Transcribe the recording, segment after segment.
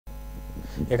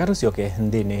Yakato sioke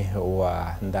ndini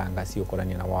wa ndanga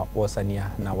siokorani na wasania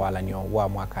na walanio wa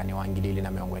mwakani wa ngilili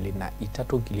na miongweli na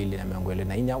itatu ngilili na miongweli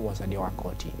na inya wasania wa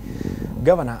koti.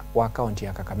 Ngavana wa kaunti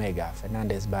ya Kakamega,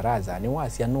 Fernandez Baraza, ni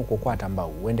wasi anu Kukwata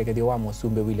Mbau, wendekethi wa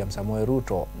Musumbi William Samoei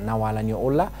Ruto na walanio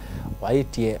ola,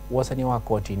 waitie wasania wa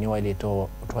koti ni wailito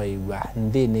toiwa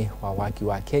ndini wa waki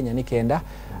wa Kenya ni kenda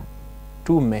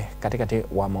tume katikati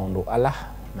wa maundu ala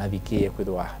mavikie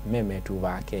kwithwa meme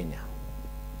tuva Kenya.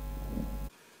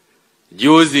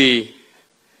 Juzi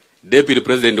Deputy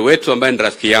President wetu ambaye ni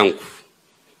rafiki yangu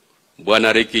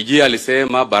Bwana Rikiji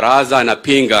alisema baraza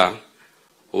anapinga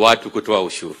watu kutoa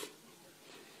ushuru.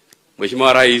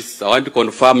 Mheshimiwa Rais, I want to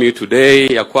confirm you today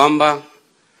ya kwamba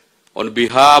on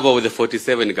behalf of the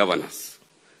 47 governors,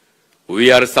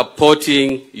 we are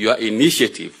supporting your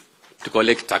initiative to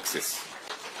collect taxes.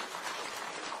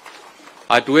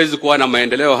 Hatuwezi kuwa na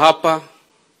maendeleo hapa,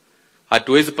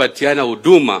 hatuwezi patiana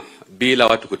huduma bila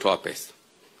watu kutoa pesa.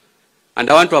 And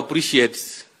I want to appreciate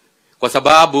kwa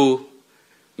sababu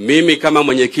mimi kama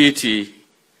mwenyekiti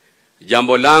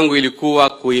jambo langu ilikuwa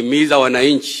kuhimiza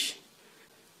wananchi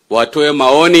watoe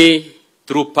maoni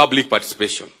through public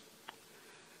participation.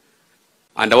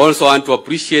 And I also want to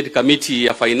appreciate Committee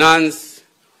of Finance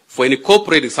for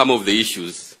incorporating some of the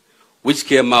issues which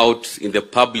came out in the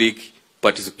public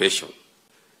participation.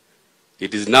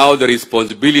 It is now the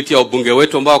responsibility of bunge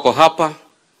wetu ambao wako hapa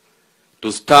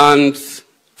to stand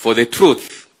for the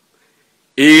truth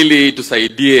ili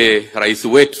tusaidie rais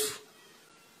wetu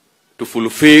to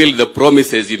fulfill the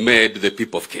promises he made to the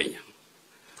people of Kenya.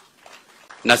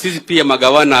 Na sisi pia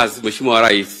magawanas, Mheshimiwa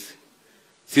Rais,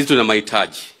 sisi tuna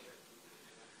mahitaji.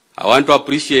 I want to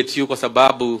appreciate you kwa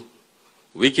sababu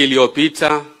wiki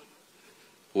iliyopita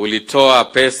ulitoa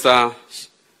pesa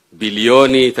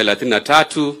bilioni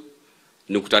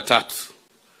 33.3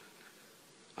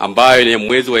 ambayo ni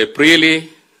mwezi wa Aprili,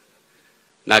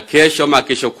 na kesho ama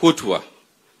kesho kutwa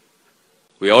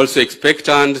we are also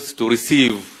expectant to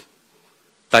receive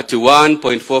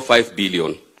 31.45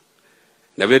 billion.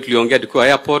 Na vile tuliongea tukiwa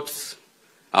airports,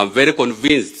 I'm very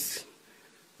convinced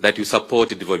that you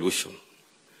support devolution.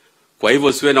 Kwa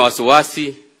hivyo siwe na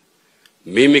wasiwasi,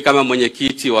 mimi kama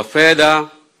mwenyekiti wa fedha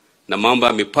na mambo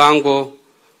ya mipango,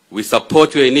 we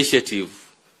support your initiative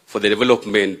for the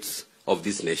development of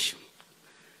this nation.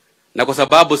 Na kwa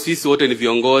sababu sisi wote ni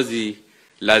viongozi,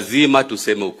 lazima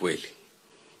tuseme ukweli.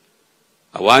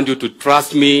 I want you to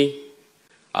trust me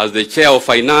as the chair of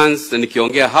finance, na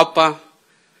nikiongea hapa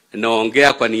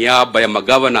naongea kwa niaba ya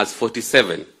magovernors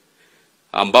 47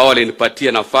 ambao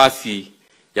walinipatia nafasi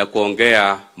ya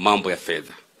kuongea mambo ya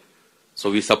fedha. So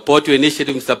we support your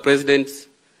initiative, Mr. President.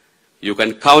 You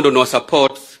can count on our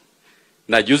support.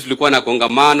 Na juzi tulikuwa na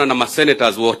kongamano na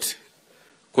masenators wote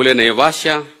kule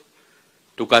Naivasha,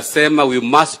 tukasema we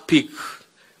must speak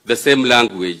the same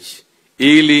language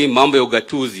ili mambo ya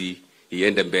ugatuzi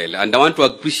iende mbele. And I want to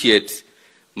appreciate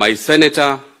my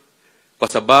senator kwa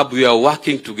sababu we are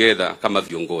working together kama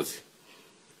viongozi.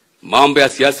 Mambo ya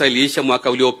siasa iliisha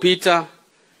mwaka uliopita.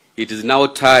 It is now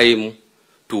time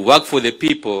to work for the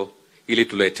people ili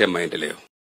tulete maendeleo.